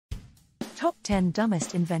Top 10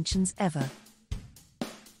 Dumbest Inventions Ever.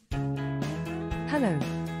 Hello,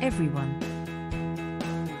 everyone.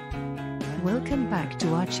 Welcome back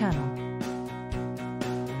to our channel.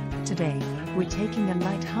 Today, we're taking a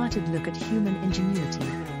light-hearted look at human ingenuity,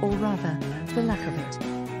 or rather, the lack of it.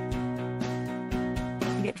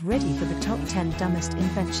 Get ready for the top 10 dumbest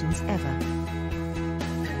inventions ever.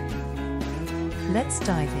 Let's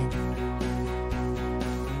dive in.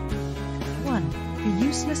 1. The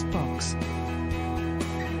useless box.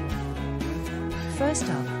 First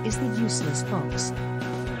up is the useless box.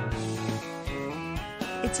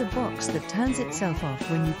 It's a box that turns itself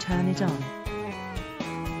off when you turn it on.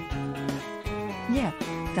 Yep,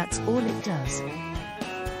 that's all it does.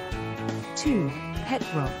 2. Pet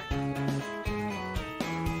rock.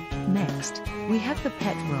 Next, we have the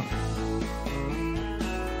pet rock.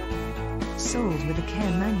 Sold with a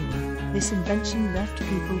care manual, this invention left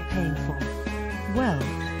people paying for, well,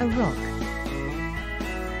 a rock.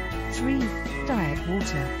 3. Diet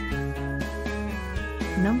water.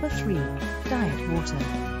 Number 3. Diet water.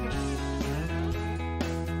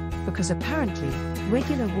 Because apparently,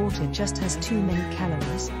 regular water just has too many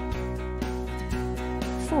calories.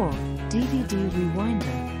 4. DVD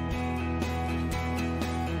rewinder.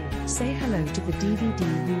 Say hello to the DVD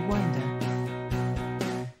rewinder.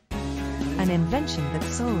 An invention that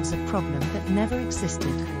solves a problem that never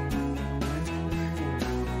existed.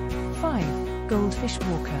 5. Goldfish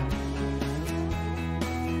walker.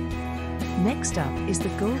 Next up is the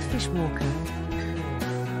goldfish walker.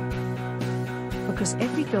 Because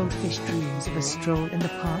every goldfish dreams of a stroll in the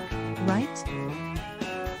park, right?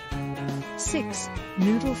 6.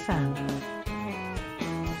 Noodle fan.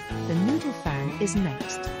 The noodle fan is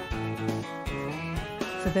next.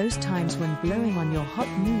 For those times when blowing on your hot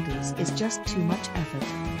noodles is just too much effort.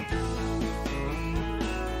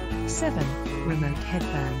 7. Remote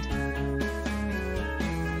headband.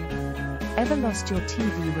 Ever lost your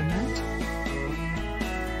TV remote?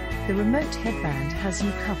 The remote headband has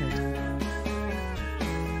you covered.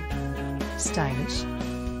 Stylish?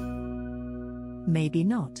 Maybe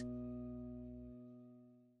not.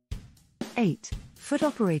 8.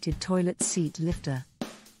 Foot-operated toilet seat lifter.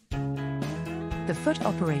 The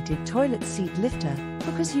foot-operated toilet seat lifter,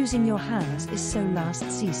 because using your hands is so last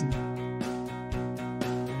season.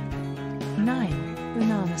 9.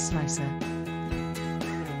 Banana slicer.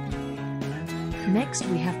 Next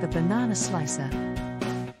we have the banana slicer.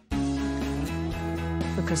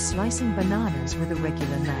 Because slicing bananas with a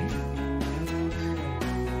regular knife?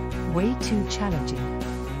 Way too challenging.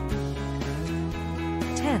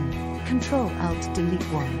 10.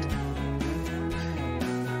 Control-Alt-Delete wand.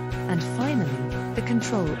 And finally, the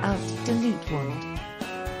Control-Alt-Delete wand.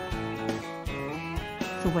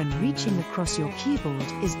 For when reaching across your keyboard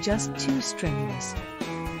is just too strenuous.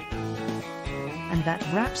 And that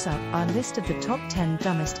wraps up our list of the top 10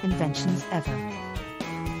 dumbest inventions ever.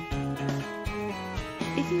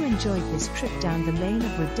 If you enjoyed this trip down the lane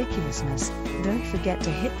of ridiculousness, don't forget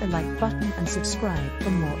to hit the like button and subscribe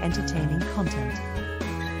for more entertaining content.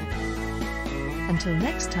 Until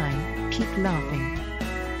next time, keep laughing.